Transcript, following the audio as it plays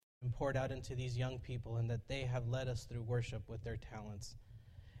poured out into these young people and that they have led us through worship with their talents.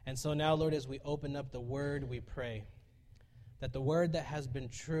 And so now, Lord, as we open up the Word, we pray that the Word that has been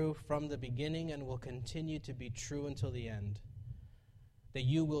true from the beginning and will continue to be true until the end, that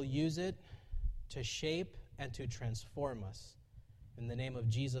you will use it to shape and to transform us. In the name of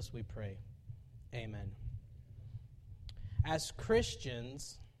Jesus we pray. Amen. As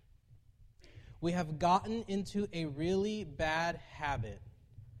Christians, we have gotten into a really bad habit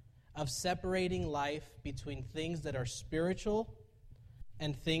of separating life between things that are spiritual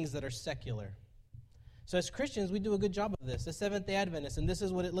and things that are secular. So as Christians, we do a good job of this. The Seventh-day Adventists, and this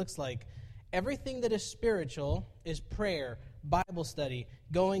is what it looks like. Everything that is spiritual is prayer, Bible study,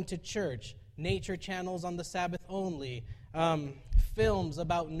 going to church, nature channels on the Sabbath only, films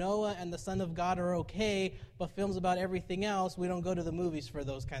about Noah and the Son of God are okay, but films about everything else, we don't go to the movies for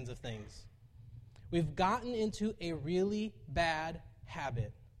those kinds of things. We've gotten into a really bad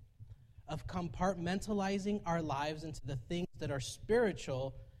habit of compartmentalizing our lives into the things that are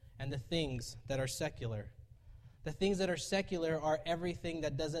spiritual and the things that are secular. The things that are secular are everything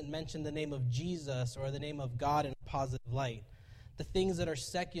that doesn't mention the name of Jesus or the name of God in a positive light. The things that are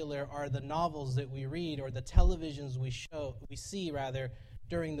secular are the novels that we read or the televisions we see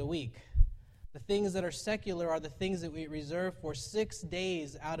during the week. The things that are secular are the things that we reserve for 6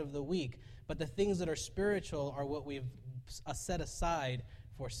 days out of the week. But the things that are spiritual are what we've set aside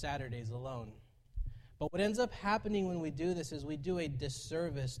for Saturdays alone. But what ends up happening when we do this is we do a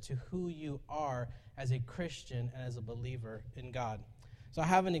disservice to who you are as a Christian and as a believer in God. So I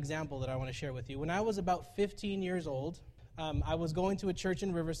have an example that I want to share with you. When I was about 15 years old, I was going to a church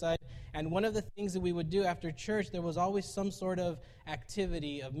in Riverside, and one of the things that we would do after church, there was always some sort of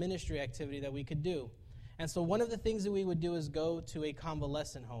activity, of ministry activity that we could do. And so one of the things that we would do is go to a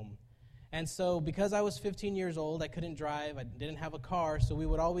convalescent home. And so because I was 15 years old, I couldn't drive, I didn't have a car, so we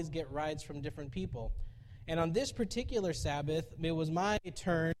would always get rides from different people. And on this particular Sabbath, it was my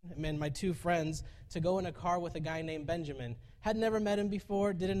turn and my two friends to go in a car with a guy named Benjamin. Had never met him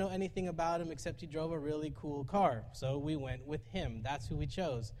before, didn't know anything about him except he drove a really cool car. So we went with him. That's who we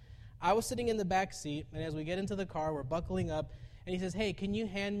chose. I was sitting in the back seat, and as we get into the car, we're buckling up, and he says, "Hey, can you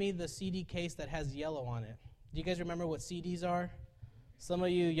hand me the CD case that has yellow on it?" Do you guys remember what CDs are? Some of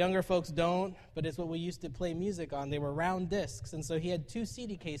you younger folks don't, but it's what we used to play music on. They were round discs, and so he had two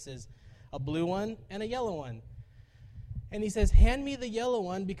CD cases, a blue one and a yellow one. And he says, "Hand me the yellow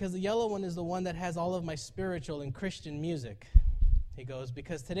one because the yellow one is the one that has all of my spiritual and Christian music." He goes,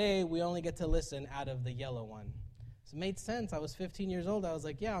 "Because today we only get to listen out of the yellow one." So it made sense. I was 15 years old. I was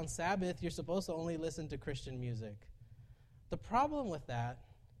like, yeah, on Sabbath you're supposed to only listen to Christian music. The problem with that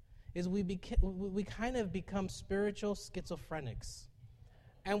is we kind of become spiritual schizophrenics.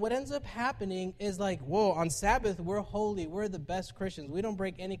 And what ends up happening is like, whoa, on Sabbath, we're holy. We're the best Christians. We don't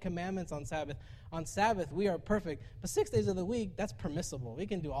break any commandments on Sabbath. On Sabbath, we are perfect. But 6 days of the week, that's permissible. We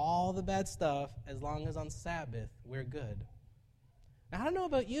can do all the bad stuff as long as on Sabbath, we're good. Now, I don't know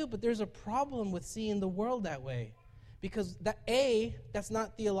about you, but there's a problem with seeing the world that way. Because that's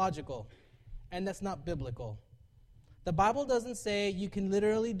not theological, and that's not biblical. The Bible doesn't say you can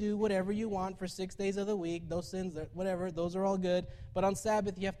literally do whatever you want for 6 days of the week. Those sins, whatever, those are all good. But on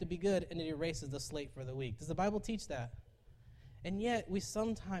Sabbath, you have to be good, and it erases the slate for the week. Does the Bible teach that? And yet, we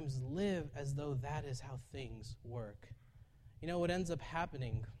sometimes live as though that is how things work. You know, what ends up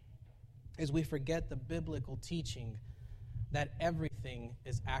happening is we forget the biblical teaching that everything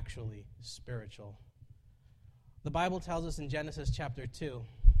is actually spiritual. The Bible tells us in Genesis chapter 2,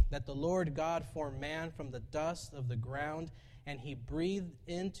 that the Lord God formed man from the dust of the ground, and he breathed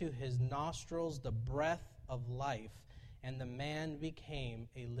into his nostrils the breath of life, and the man became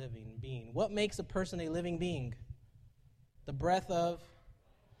a living being. What makes a person a living being? The breath of,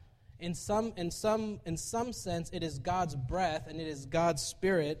 in some sense, it is God's breath, and it is God's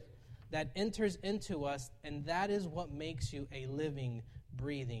Spirit that enters into us, and that is what makes you a living,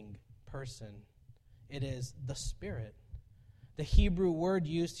 breathing person. It is the Spirit. The Hebrew word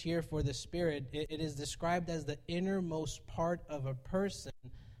used here for the Spirit, it is described as the innermost part of a person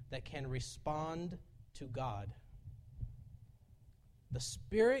that can respond to God. The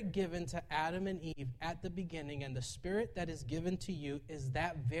Spirit given to Adam and Eve at the beginning and the Spirit that is given to you is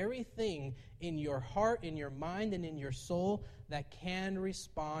that very thing in your heart, in your mind, and in your soul that can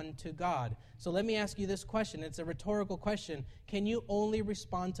respond to God. So let me ask you this question. It's a rhetorical question. Can you only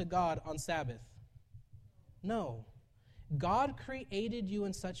respond to God on Sabbath? No. God created you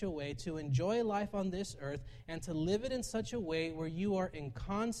in such a way to enjoy life on this earth and to live it in such a way where you are in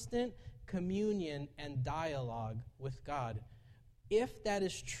constant communion and dialogue with God. If that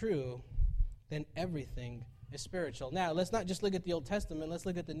is true, then everything is spiritual. Now, let's not just look at the Old Testament. Let's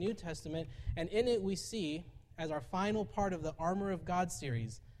look at the New Testament. And in it we see, as our final part of the Armor of God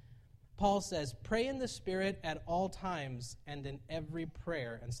series, Paul says, pray in the Spirit at all times and in every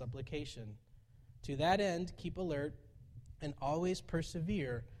prayer and supplication. To that end, keep alert and always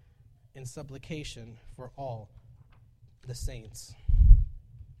persevere in supplication for all the saints.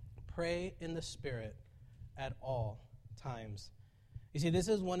 Pray in the Spirit at all times. You see, this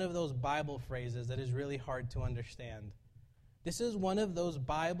is one of those Bible phrases that is really hard to understand. This is one of those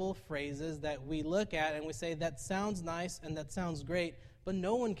Bible phrases that we look at and we say, that sounds nice and that sounds great, but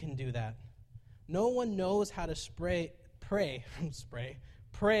no one can do that. No one knows how to pray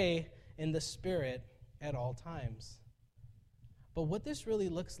in the Spirit at all times. But what this really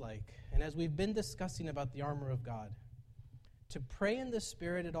looks like, and as we've been discussing about the armor of God, to pray in the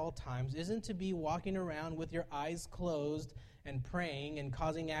Spirit at all times isn't to be walking around with your eyes closed and praying and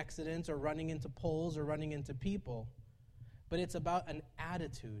causing accidents or running into poles or running into people. But it's about an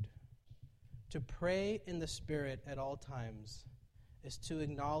attitude. To pray in the Spirit at all times is to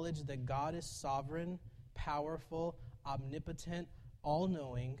acknowledge that God is sovereign, powerful, omnipotent,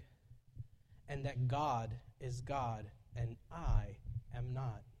 all-knowing, and that God is God and I am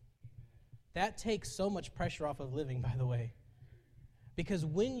not. That takes so much pressure off of living, by the way. Because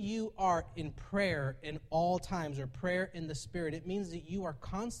when you are in prayer in all times, or prayer in the Spirit, it means that you are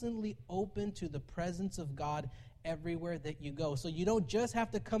constantly open to the presence of God everywhere that you go. So you don't just have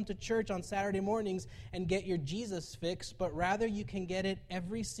to come to church on Saturday mornings and get your Jesus fix, but rather you can get it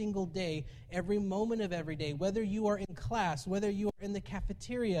every single day, every moment of every day, whether you are in class, whether you are in the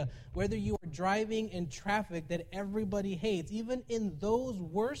cafeteria, whether you are driving in traffic that everybody hates. Even in those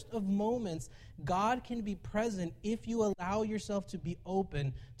worst of moments, God can be present if you allow yourself to be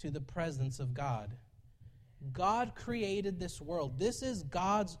open to the presence of God. God created this world. This is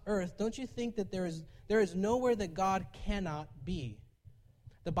God's earth. Don't you think that there is nowhere that God cannot be?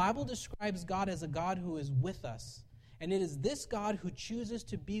 The Bible describes God as a God who is with us. And it is this God who chooses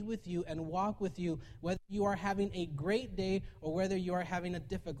to be with you and walk with you, whether you are having a great day or whether you are having a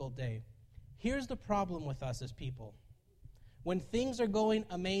difficult day. Here's the problem with us as people. When things are going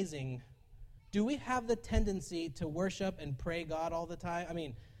amazing, do we have the tendency to worship and pray God all the time? I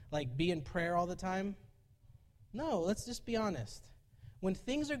mean, like be in prayer all the time? No, let's just be honest. When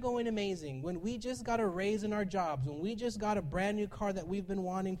things are going amazing, when we just got a raise in our jobs, when we just got a brand new car that we've been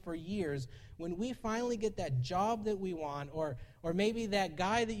wanting for years, when we finally get that job that we want, or maybe that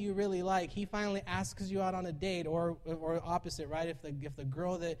guy that you really like, he finally asks you out on a date, or opposite, right? If the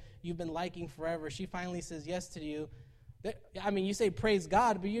girl that you've been liking forever, she finally says yes to you, you say praise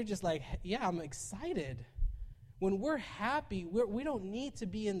God, but you're just like, yeah, I'm excited. When we're happy, we don't need to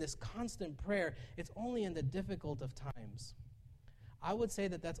be in this constant prayer. It's only in the difficult of times. I would say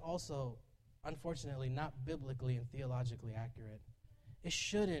that that's also, unfortunately, not biblically and theologically accurate. It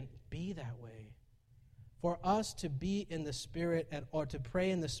shouldn't be that way. For us to be in the Spirit or to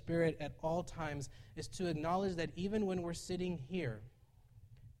pray in the Spirit at all times is to acknowledge that even when we're sitting here,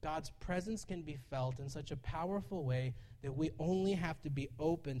 God's presence can be felt in such a powerful way that we only have to be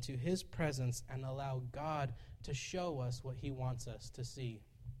open to His presence and allow God to show us what He wants us to see.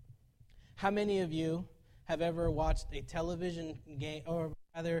 How many of you have ever watched a television game, or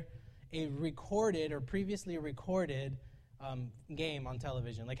rather a recorded or previously recorded game on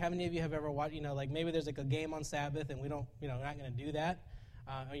television? Like, how many of you have ever watched, like maybe there's like a game on Sabbath and we're not going to do that,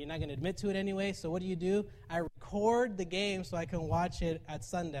 or you're not going to admit to it anyway, so what do? I record the game so I can watch it at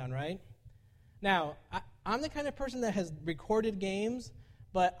sundown, right? Now, I'm the kind of person that has recorded games,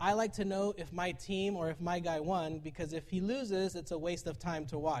 but I like to know if my team or if my guy won, because if he loses, it's a waste of time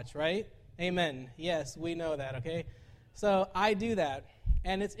to watch, right? Amen. Yes, we know that, okay? So I do that.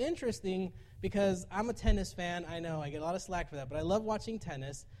 And it's interesting because I'm a tennis fan. I know I get a lot of slack for that, but I love watching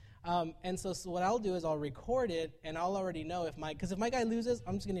tennis. And so what I'll do is I'll record it, and I'll already know if my guy loses,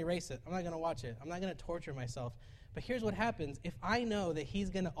 I'm just going to erase it. I'm not going to watch it. I'm not going to torture myself. But here's what happens. If I know that he's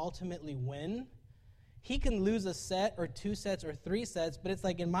going to ultimately win, he can lose a set or 2 sets or 3 sets, but it's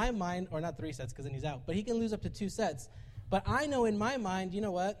like in my mind, or not 3 sets because then he's out, but he can lose up to 2 sets. But I know in my mind, you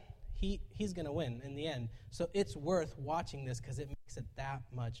know what? He's going to win in the end. So it's worth watching this because it makes it that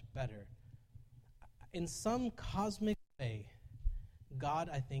much better. In some cosmic way, God,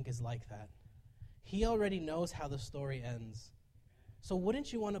 I think, is like that. He already knows how the story ends. So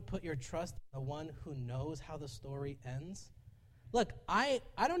wouldn't you want to put your trust in the one who knows how the story ends? Look, I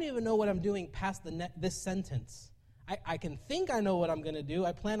don't even know what I'm doing past this sentence. I can think I know what I'm going to do.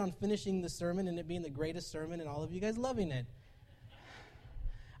 I plan on finishing the sermon and it being the greatest sermon and all of you guys loving it.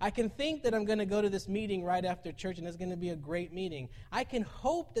 I can think that I'm going to go to this meeting right after church and it's going to be a great meeting. I can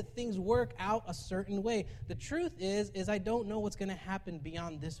hope that things work out a certain way. The truth is I don't know what's going to happen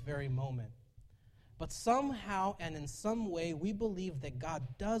beyond this very moment. But somehow and in some way, we believe that God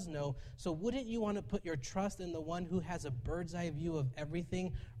does know. So wouldn't you want to put your trust in the one who has a bird's eye view of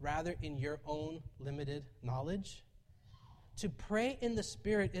everything rather in your own limited knowledge? To pray in the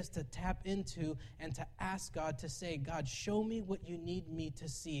Spirit is to tap into and to ask God to say, God, show me what you need me to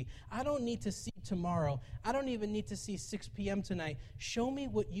see. I don't need to see tomorrow. I don't even need to see 6 p.m. tonight. Show me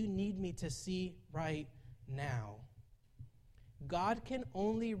what you need me to see right now. God can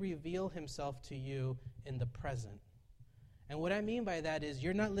only reveal himself to you in the present. And what I mean by that is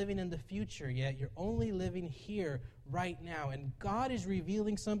you're not living in the future yet. You're only living here right now. And God is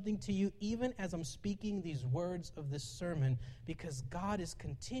revealing something to you even as I'm speaking these words of this sermon, because God is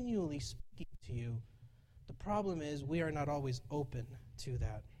continually speaking to you. The problem is we are not always open to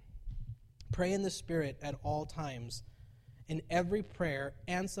that. Pray in the Spirit at all times, in every prayer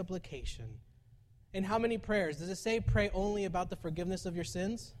and supplication. In how many prayers? Does it say pray only about the forgiveness of your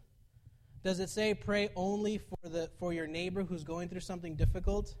sins? Does it say pray only for your neighbor who's going through something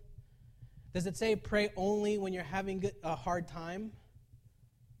difficult? Does it say pray only when you're having a hard time?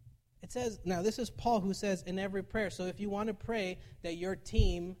 It says, now this is Paul who says in every prayer. So if you want to pray that your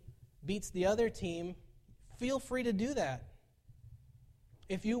team beats the other team, feel free to do that.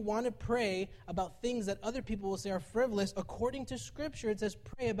 If you want to pray about things that other people will say are frivolous, according to Scripture, it says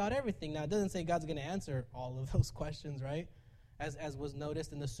pray about everything. Now, it doesn't say God's going to answer all of those questions, right? As was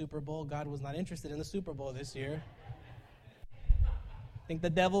noticed in the Super Bowl, God was not interested in the Super Bowl this year. I think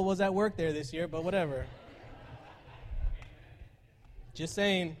the devil was at work there this year, but whatever. Just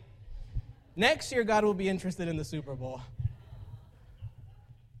saying. Next year, God will be interested in the Super Bowl.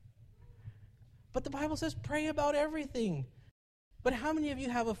 But the Bible says pray about everything. But how many of you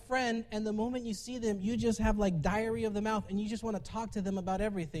have a friend and the moment you see them, you just have like diarrhea of the mouth and you just want to talk to them about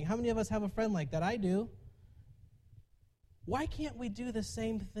everything? How many of us have a friend like that? I do. Why can't we do the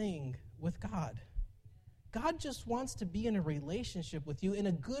same thing with God? God just wants to be in a relationship with you, in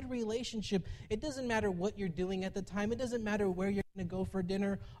a good relationship. It doesn't matter what you're doing at the time. It doesn't matter where you're going to go for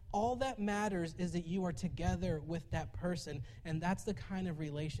dinner. All that matters is that you are together with that person, and that's the kind of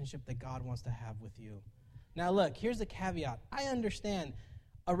relationship that God wants to have with you. Now look, here's the caveat. I understand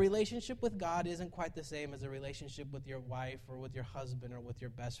a relationship with God isn't quite the same as a relationship with your wife or with your husband or with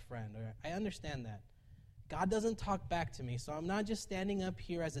your best friend. I understand that. God doesn't talk back to me, so I'm not just standing up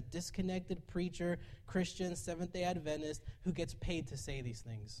here as a disconnected preacher, Christian, Seventh-day Adventist who gets paid to say these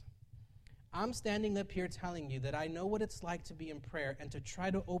things. I'm standing up here telling you that I know what it's like to be in prayer and to try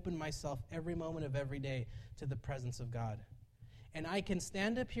to open myself every moment of every day to the presence of God. And I can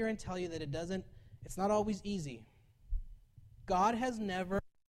stand up here and tell you that it's not always easy. God has never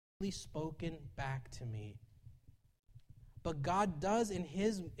really spoken back to me. But God does in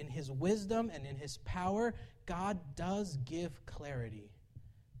his wisdom and in his power, God does give clarity.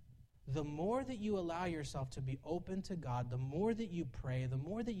 The more that you allow yourself to be open to God, the more that you pray, the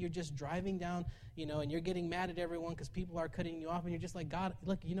more that you're just driving down, and you're getting mad at everyone because people are cutting you off, and you're just like, God,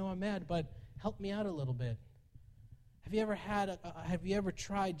 look, I'm mad, but help me out a little bit. Have you ever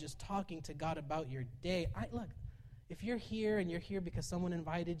tried just talking to God about your day? Look, if you're here and you're here because someone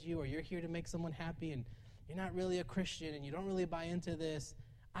invited you, or you're here to make someone happy and you're not really a Christian and you don't really buy into this,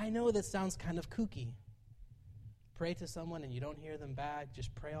 I know that sounds kind of kooky. Pray to someone and you don't hear them back.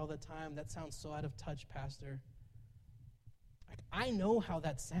 Just pray all the time. That sounds so out of touch, Pastor. I know how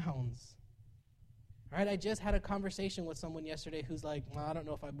that sounds. Right? I just had a conversation with someone yesterday who's like, well, I don't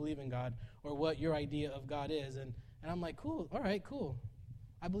know if I believe in God or what your idea of God is. And I'm like, cool, all right, cool.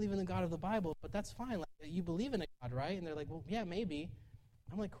 I believe in the God of the Bible, but that's fine. Like, you believe in a God, right? And they're like, well, yeah, maybe.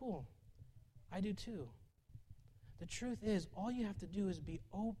 I'm like, cool. I do too. The truth is, all you have to do is be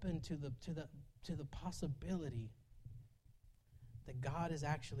open to the possibility that God is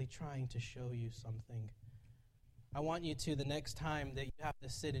actually trying to show you something. I want you to, the next time that you have to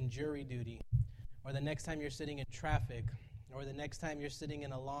sit in jury duty, or the next time you're sitting in traffic, or the next time you're sitting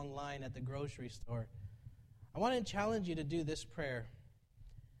in a long line at the grocery store, I want to challenge you to do this prayer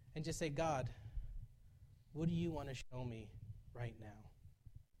and just say, God, what do you want to show me right now?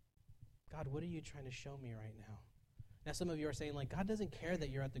 God, what are you trying to show me right now? Now, some of you are saying, like, God doesn't care that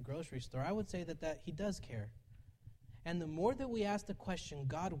you're at the grocery store. I would say that he does care. And the more that we ask the question,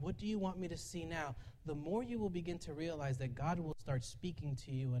 God, what do you want me to see now? The more you will begin to realize that God will start speaking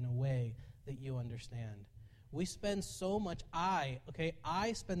to you in a way that you understand. We spend so much, I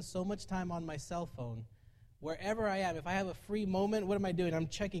spend so much time on my cell phone. Wherever I am, if I have a free moment, what am I doing? I'm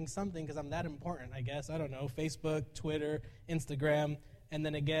checking something because I'm that important, I guess. I don't know, Facebook, Twitter, Instagram. and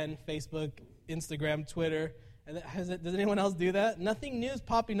then again, Facebook, Instagram, Twitter. And does anyone else do that? Nothing new is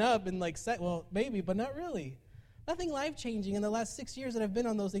popping up and well, maybe, but not really. Nothing life-changing in the last 6 years that I've been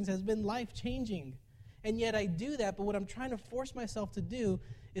on those things has been life-changing. And yet I do that, but what I'm trying to force myself to do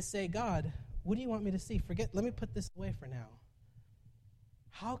is say, God, what do you want me to see? Let me put this away for now.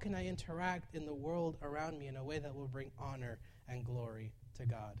 How can I interact in the world around me in a way that will bring honor and glory to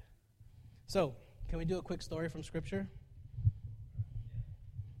God? So, can we do a quick story from Scripture?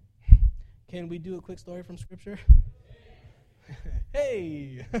 Can we do a quick story from Scripture?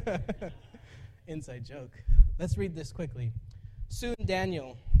 Hey! Inside joke. Let's read this quickly. Soon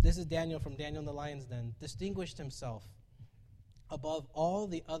Daniel, this is Daniel from Daniel in the Lion's Den, distinguished himself above all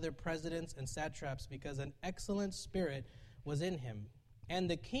the other presidents and satraps because an excellent spirit was in him. And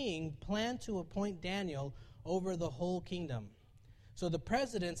the king planned to appoint Daniel over the whole kingdom. So the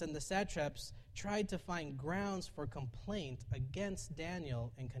presidents and the satraps tried to find grounds for complaint against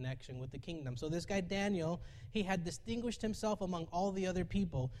Daniel in connection with the kingdom. So this guy Daniel, he had distinguished himself among all the other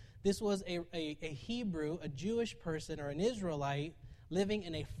people. This was a Hebrew, a Jewish person, or an Israelite living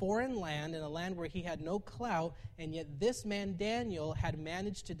in a foreign land, in a land where he had no clout, and yet this man Daniel had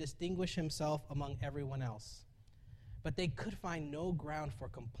managed to distinguish himself among everyone else. But they could find no ground for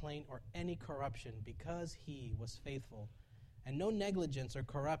complaint or any corruption because he was faithful, and no negligence or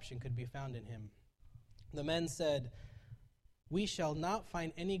corruption could be found in him. The men said, "We shall not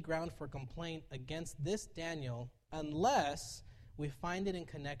find any ground for complaint against this Daniel unless we find it in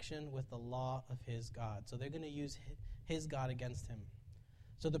connection with the law of his God." So they're going to use his God against him.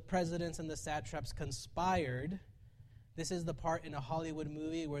 So the presidents and the satraps conspired. This is the part in a Hollywood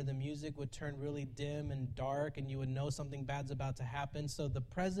movie where the music would turn really dim and dark and you would know something bad's about to happen. So the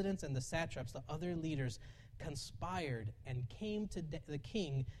presidents and the satraps, the other leaders, conspired and came to the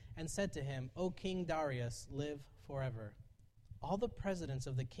king and said to him, "O King Darius, live forever." All the presidents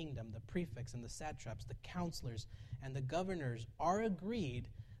of the kingdom, the prefects and the satraps, the counselors and the governors are agreed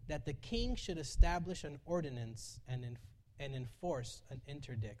that the king should establish an ordinance and enforce an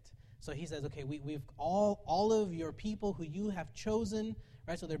interdict. So he says, okay, we've all of your people who you have chosen,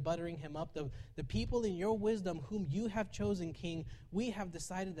 right? So they're buttering him up. The people in your wisdom whom you have chosen, king, we have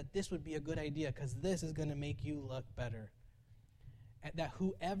decided that this would be a good idea because this is going to make you look better. And that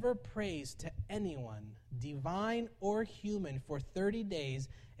whoever prays to anyone, divine or human, for 30 days,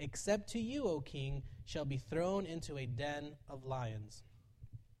 except to you, O king, shall be thrown into a den of lions.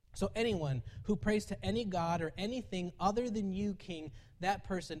 So anyone who prays to any god or anything other than you, king, that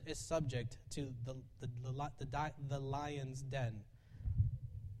person is subject to the lion's den.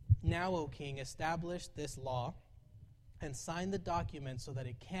 Now, O king, establish this law and sign the document so that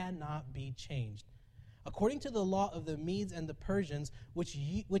it cannot be changed, according to the law of the Medes and the Persians,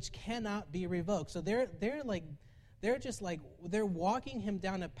 which cannot be revoked. So they're walking him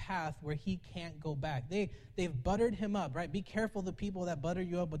down a path where he can't go back. They've buttered him up, right? Be careful the people that butter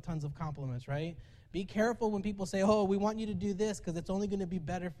you up with tons of compliments, right? Be careful when people say, "Oh, we want you to do this because it's only going to be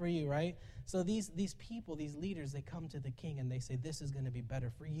better for you," right? So these people, these leaders, they come to the king and they say, "This is going to be better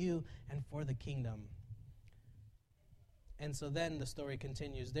for you and for the kingdom." And so then the story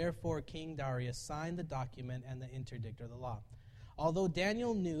continues. Therefore, King Darius signed the document and the interdict, or the law. Although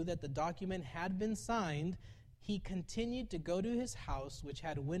Daniel knew that the document had been signed, he continued to go to his house, which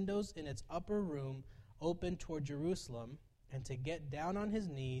had windows in its upper room open toward Jerusalem, and to get down on his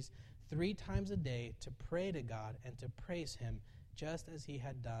knees 3 times a day to pray to God and to praise him, just as he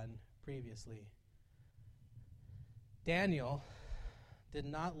had done previously. Daniel did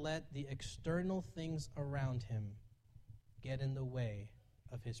not let the external things around him get in the way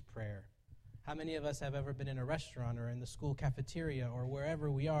of his prayer. How many of us have ever been in a restaurant or in the school cafeteria or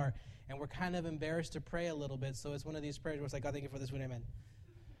wherever we are, and we're kind of embarrassed to pray a little bit, so it's one of these prayers where it's like, "God, thank you for this one, amen."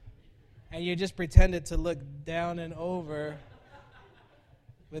 And you just pretended to look down and over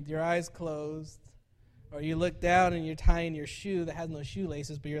with your eyes closed, or you look down and you're tying your shoe that has no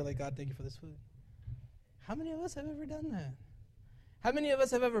shoelaces, but you're like, "God, thank you for this food." How many of us have ever done that? How many of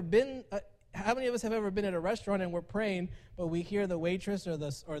us have ever been at a restaurant and we're praying, but we hear the waitress or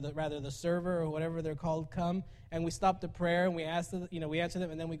the server or whatever they're called come, and we stop the prayer and we answer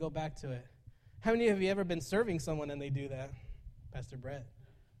them, and then we go back to it? How many of you ever been serving someone and they do that? Pastor Brett.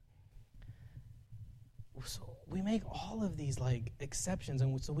 So we make all of these exceptions,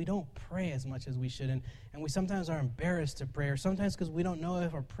 and so we don't pray as much as we should, and we sometimes are embarrassed to pray, or sometimes because we don't know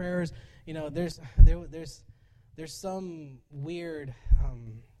if our prayers, there's some weird,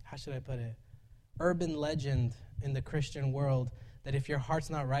 how should I put it, urban legend in the Christian world that if your heart's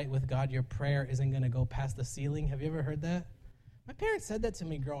not right with God, your prayer isn't going to go past the ceiling. Have you ever heard that? My parents said that to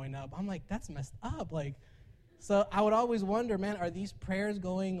me growing up. I'm like, that's messed up. So I would always wonder, man, are these prayers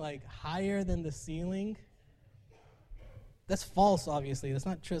going like higher than the ceiling? That's false, obviously. That's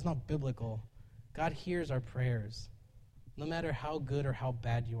not true. It's not biblical. God hears our prayers. No matter how good or how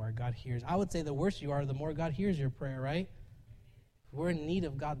bad you are, God hears. I would say the worse you are, the more God hears your prayer, right? We're in need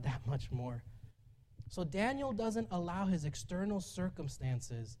of God that much more. So Daniel doesn't allow his external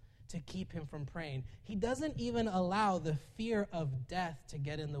circumstances to keep him from praying. He doesn't even allow the fear of death to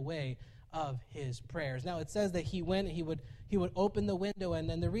get in the way of his prayers. Now, it says that he would open the window, and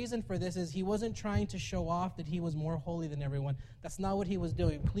then the reason for this is he wasn't trying to show off that he was more holy than everyone. That's not what he was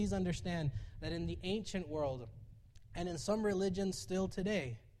doing. Please understand that in the ancient world, and in some religions still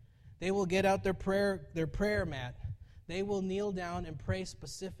today, they will get out their prayer mat. They will kneel down and pray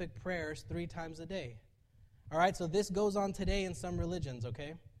specific prayers 3 times a day. All right, so this goes on today in some religions,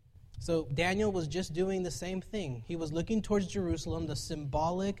 okay? So Daniel was just doing the same thing. He was looking towards Jerusalem, the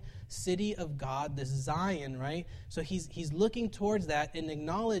symbolic city of God, this Zion, right? So he's looking towards that and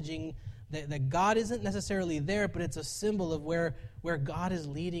acknowledging that God isn't necessarily there, but it's a symbol of where God is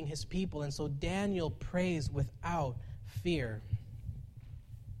leading his people. And so Daniel prays without fear.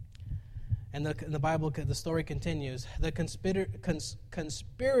 And the Bible, the story continues. The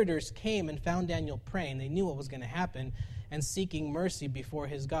conspirators came and found Daniel praying. They knew what was going to happen and seeking mercy before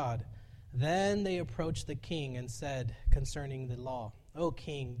his God. Then they approached the king and said concerning the law, "O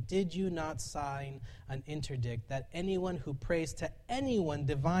king, did you not sign an interdict that anyone who prays to anyone,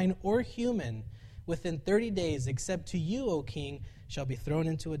 divine or human, within 30 days, except to you, O king, shall be thrown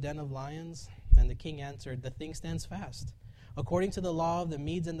into a den of lions?" And the king answered, "The thing stands fast. According to the law of the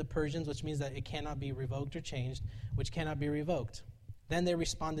Medes and the Persians," which means that it cannot be revoked or changed, which cannot be revoked. Then they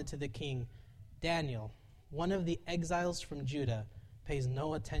responded to the king, "Daniel, one of the exiles from Judah, pays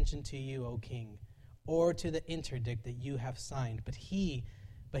no attention to you, O king, or to the interdict that you have signed. But he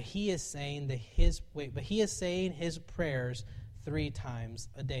is saying his prayers 3 times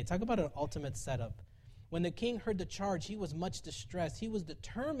a day." Talk about an ultimate setup. When the king heard the charge, he was much distressed. He was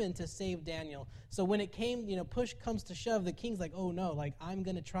determined to save Daniel. So when it came, push comes to shove, the king's like, "Oh no, I'm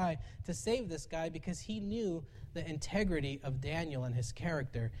going to try to save this guy," because he knew the integrity of Daniel and his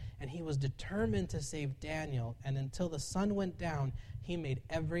character. And he was determined to save Daniel. And until the sun went down, he made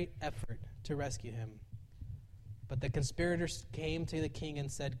every effort to rescue him. But the conspirators came to the king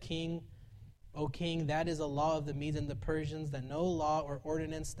and said, "O king, that is a law of the Medes and the Persians, that no law or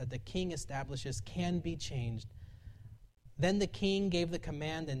ordinance that the king establishes can be changed." Then the king gave the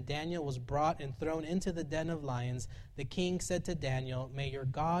command, and Daniel was brought and thrown into the den of lions. The king said to Daniel, "May your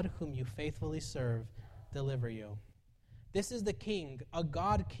God, whom you faithfully serve, deliver you." This is the king, a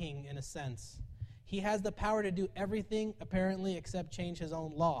God king in a sense. He has the power to do everything, apparently, except change his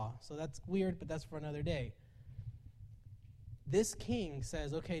own law. So that's weird, but that's for another day. This king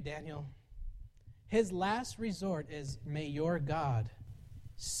says, "Okay, Daniel," his last resort is, "May your God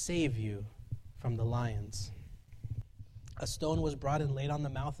save you from the lions." A stone was brought and laid on the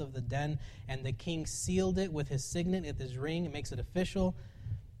mouth of the den, and the king sealed it with his signet, with his ring. It makes it official.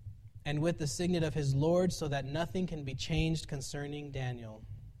 And with the signet of his Lord, so that nothing can be changed concerning Daniel.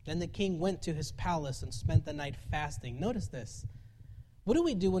 Then the king went to his palace and spent the night fasting. Notice this. What do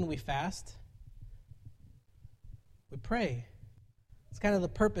we do when we fast? We pray. It's kind of the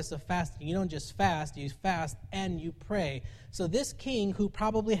purpose of fasting. You don't just fast, you fast and you pray. So this king, who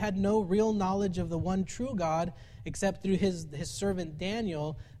probably had no real knowledge of the one true God, except through his servant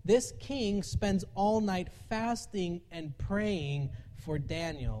Daniel, this king spends all night fasting and praying for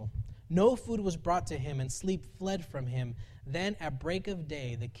Daniel. No food was brought to him, and sleep fled from him. Then at break of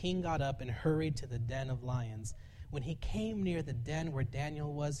day, the king got up and hurried to the den of lions. When he came near the den where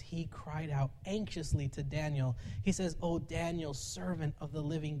Daniel was, he cried out anxiously to Daniel. He says, "O Daniel, servant of the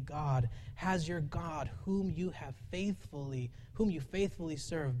living God, has your God, whom you faithfully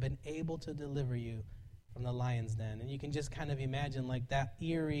serve, been able to deliver you from the lion's den?" And you can just kind of imagine that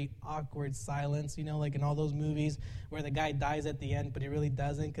eerie, awkward silence, like in all those movies where the guy dies at the end, but he really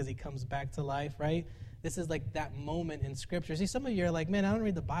doesn't because he comes back to life, right? This is that moment in Scripture. See, some of you are like, "Man, I don't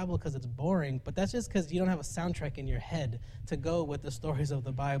read the Bible because it's boring," but that's just because you don't have a soundtrack in your head to go with the stories of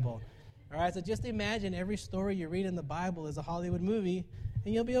the Bible. All right, so just imagine every story you read in the Bible is a Hollywood movie,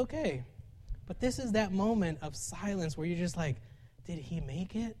 and you'll be okay. But this is that moment of silence where you're just like, did he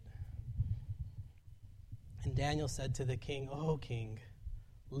make it? And Daniel said to the king, "O king,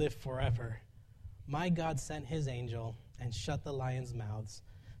 live forever. My God sent his angel and shut the lions' mouths,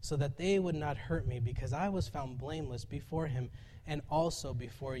 so that they would not hurt me, because I was found blameless before him and also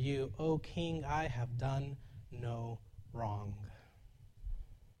before you. O king, I have done no wrong."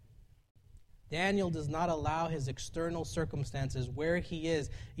 Daniel does not allow his external circumstances, where he is,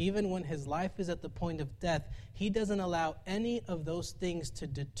 even when his life is at the point of death, he doesn't allow any of those things to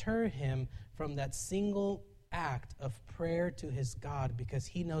deter him from that single act of prayer to his God, because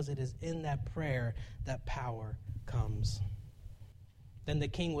he knows it is in that prayer that power comes. Then the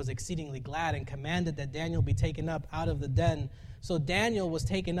king was exceedingly glad and commanded that Daniel be taken up out of the den. So Daniel was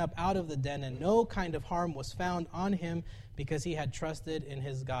taken up out of the den, and no kind of harm was found on him, because he had trusted in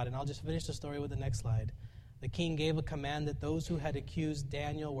his God. And I'll just finish the story with the next slide. The king gave a command that those who had accused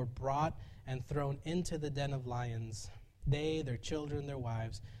Daniel were brought and thrown into the den of lions, they, their children, their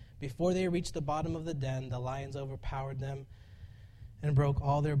wives. Before they reached the bottom of the den, the lions overpowered them and broke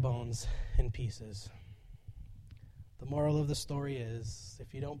all their bones in pieces. The moral of the story is,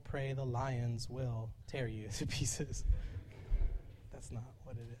 if you don't pray, the lions will tear you to pieces. That's not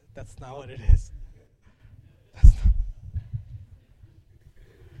what it is. That's not what it is.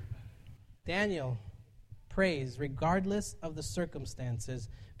 Daniel prays regardless of the circumstances,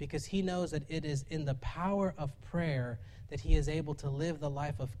 because he knows that it is in the power of prayer that he is able to live the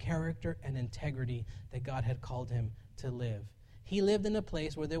life of character and integrity that God had called him to live. He lived in a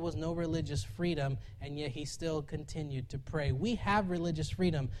place where there was no religious freedom, and yet he still continued to pray. We have religious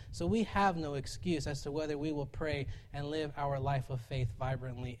freedom, so we have no excuse as to whether we will pray and live our life of faith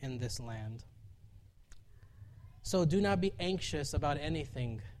vibrantly in this land. So do not be anxious about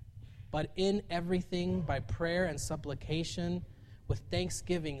anything, but in everything, by prayer and supplication, with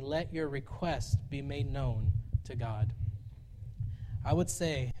thanksgiving, let your requests be made known to God. I would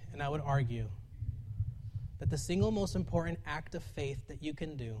say, and I would argue, that the single most important act of faith that you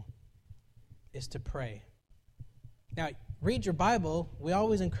can do is to pray. Now, read your Bible. We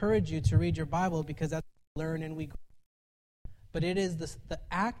always encourage you to read your Bible, because that's what we learn and we grow. But it is the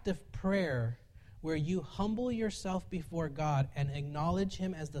act of prayer where you humble yourself before God and acknowledge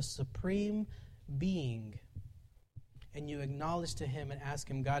him as the supreme being. And you acknowledge to him and ask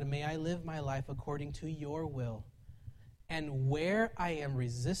him, God, may I live my life according to your will. And where I am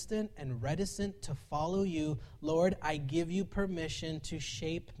resistant and reticent to follow you, Lord, I give you permission to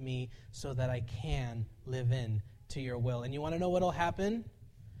shape me so that I can live in to your will. And you want to know what will happen?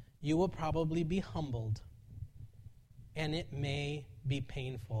 You will probably be humbled. And it may be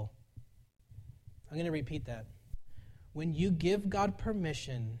painful. I'm going to repeat that. When you give God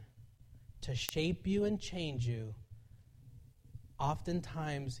permission to shape you and change you,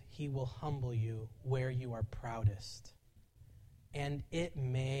 oftentimes he will humble you where you are proudest. And it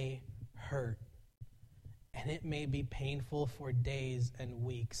may hurt. And it may be painful for days and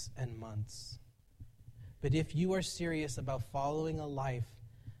weeks and months. But if you are serious about following a life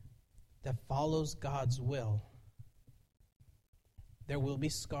that follows God's will, there will be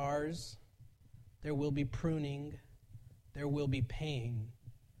scars, there will be pruning, there will be pain.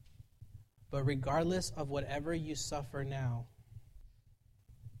 But regardless of whatever you suffer now,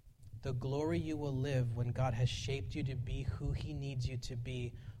 the glory you will live when God has shaped you to be who he needs you to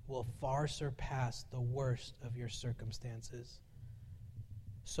be will far surpass the worst of your circumstances.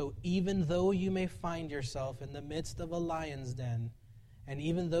 So even though you may find yourself in the midst of a lion's den, and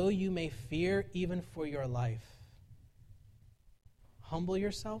even though you may fear even for your life, humble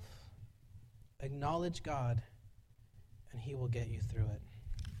yourself, acknowledge God, and he will get you through it.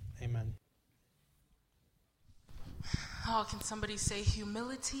 Amen. Oh, can somebody say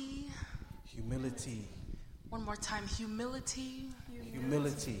humility? Humility. One more time, humility.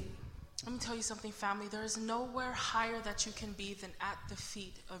 Humility. Let me tell you something, family. There is nowhere higher that you can be than at the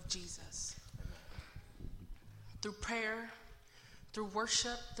feet of Jesus. Through prayer, through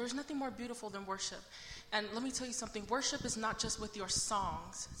worship, there's nothing more beautiful than worship. And let me tell you something, worship is not just with your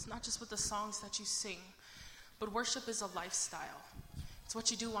songs. It's not just with the songs that you sing. But worship is a lifestyle. It's what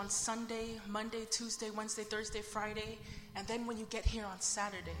you do on Sunday, Monday, Tuesday, Wednesday, Thursday, Friday, and then when you get here on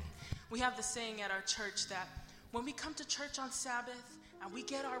Saturday. We have the saying at our church that when we come to church on Sabbath and we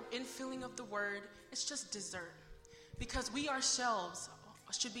get our infilling of the word, it's just dessert. Because we ourselves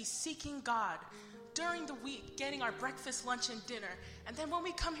should be seeking God during the week, getting our breakfast, lunch, and dinner. And then when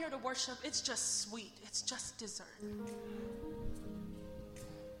we come here to worship, it's just sweet. It's just dessert.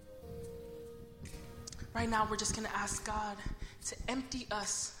 Right now, we're just going to ask God to empty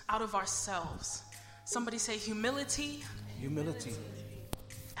us out of ourselves. Somebody say humility. Humility.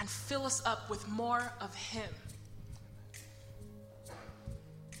 And fill us up with more of him.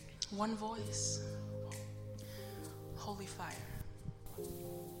 One voice. Holy fire.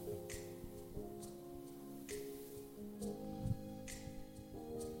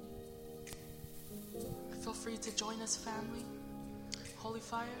 Feel free to join us, family. Holy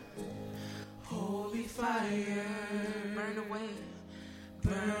fire. Holy fire. Burn away.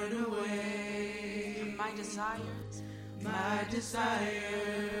 burn away my desires my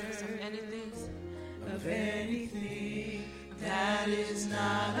desires of anything that is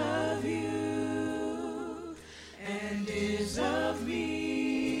not of you and is of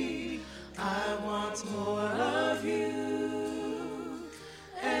me. I want more of you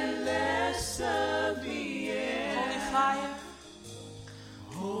and less of me. Yeah.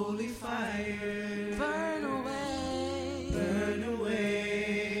 Holy fire, burn away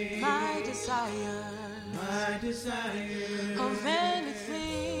my desire of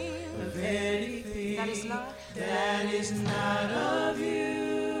anything that is not of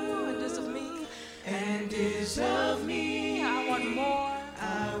you and is of me. I want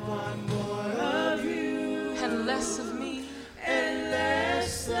more of you and less of me.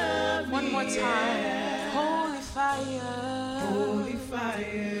 One more time. Yeah. Holy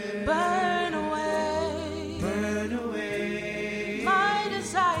fire, burn away my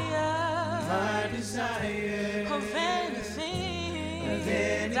desire of anything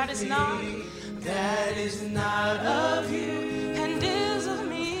that is not of you and is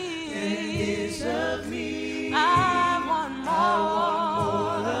of me. I want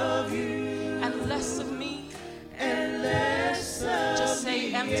more of you and less of me. and less of Just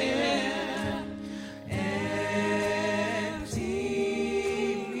say empty me.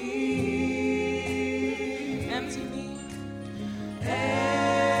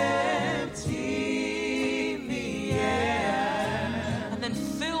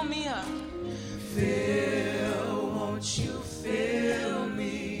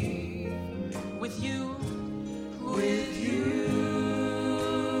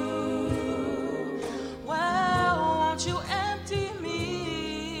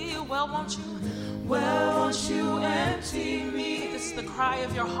 Cry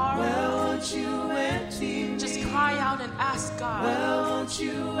of your heart. Won't you empty me? Just cry out and ask God. Won't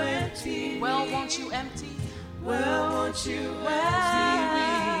you empty me? Won't you empty? Won't you empty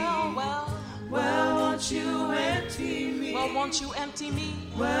me? Won't you empty me? Won't you empty me?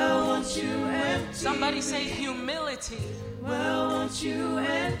 Won't you empty? Somebody say humility. Won't you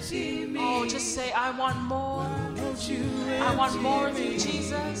empty me? Oh, just say I want more. Won't you empty I want more of you,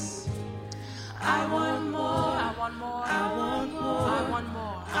 Jesus. I want more. I want more. I want more. I want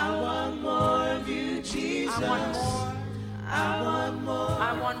more. I want more of you, Jesus. I want more. I want more.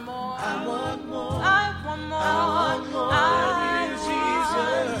 I want more. I want more. I want more. I want more of you,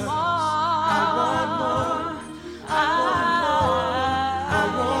 Jesus. I want more. I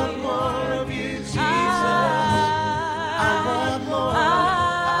want more of you, Jesus. I want more. I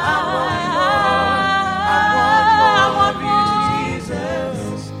want more of you,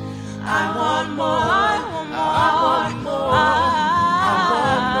 Jesus. I want more.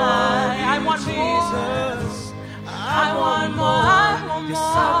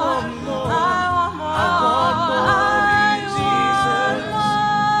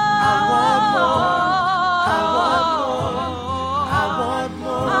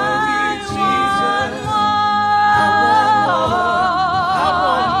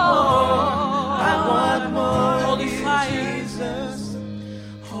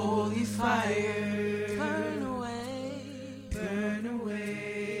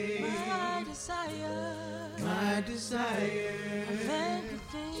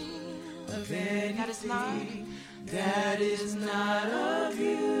 That is not of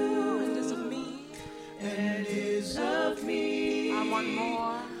you and is of me. and is of me. I want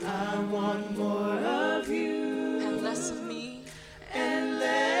more. I want more of you and less of me. And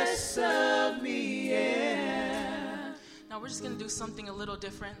less of me, yeah. Now we're just going to do something a little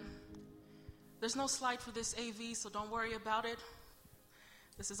different. There's no slide for this AV, so don't worry about it.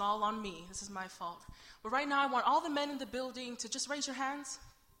 This is all on me. This is my fault. But right now I want all the men in the building to just raise your hands.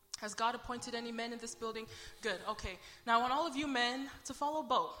 Has God appointed any men in this building? Good, okay. Now I want all of you men to follow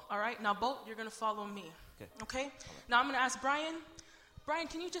Boat, all right? Now Boat, you're going to follow me, okay? Now I'm going to ask Brian. Brian,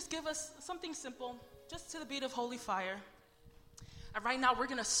 can you just give us something simple, just to the beat of Holy Fire? And right now we're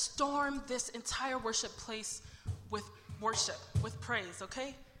going to storm this entire worship place with worship, with praise,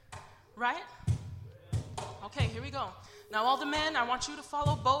 okay? Right? Okay, here we go. Now all the men, I want you to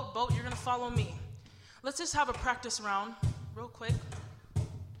follow Boat. Boat, you're going to follow me. Let's just have a practice round real quick.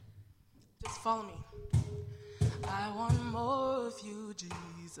 Just follow me. I want more of you,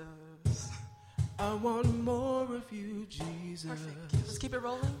 Jesus. I want more of you, Jesus. Perfect. Let's keep it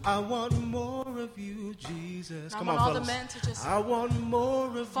rolling. I want more of you, Jesus. Now Come I want on, all fellas. the men to just I want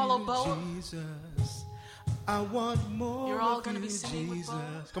more of follow you, Bo. Jesus. I want more You're all of gonna you, be singing with Jesus. Bo.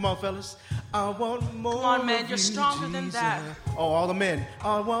 Come on, fellas. I want more. Come on, man. of You're you, stronger than Jesus. that. Oh, all the men.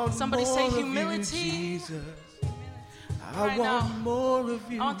 I want Somebody more say of humility. you, Jesus. right now. want more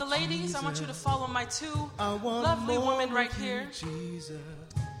of you, I want the ladies, I want you to follow my two I want lovely more women right of you, here. Jesus.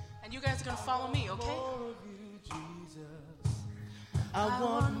 And you guys are going to follow me, okay? More of you, Jesus. I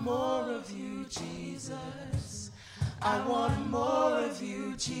want more of you, Jesus. I want more of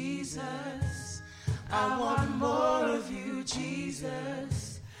you, Jesus. I want more of you,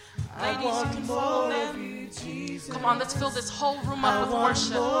 Jesus. Ladies, you can follow them. Come on, let's fill this whole room up with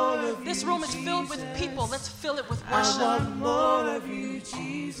worship. This room is filled with people. Let's fill it with worship.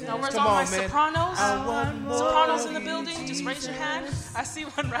 Now, where's all my sopranos? Sopranos in the building? Just raise your hand. I see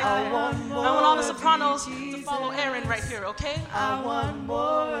one right there. I want all the sopranos to follow Aaron right here, okay?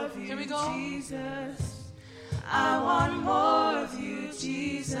 Here we go. I want more of you,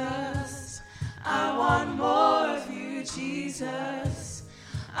 Jesus. I want more of you, Jesus.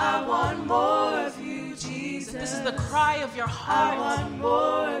 I want more of you, Jesus. This is the cry of your heart. I want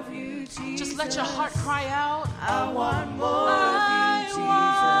more of you, Jesus. Just let your heart cry out. I want more of you, I Jesus.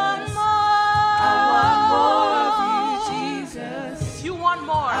 want more. I want more of you, Jesus. If you want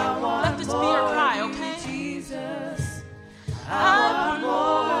more, let this be your cry, okay? Jesus. I want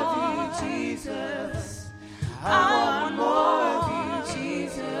more of you, Jesus. I want more of you,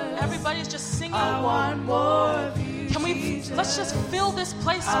 Jesus. Everybody's just singing. I want more of you. Can we, let's just fill this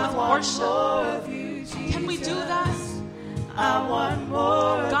place with worship. Can we do that? I want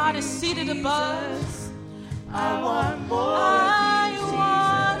more. God is seated above. I want more. I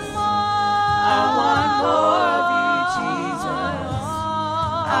want more. I want more of you, Jesus.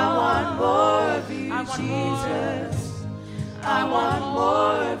 I want more of you, I want more. Jesus. I want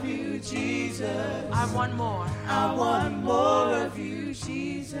more of you, Jesus. I want more. I want more of you,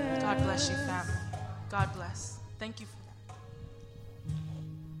 Jesus. God bless you, family. God bless. Thank you.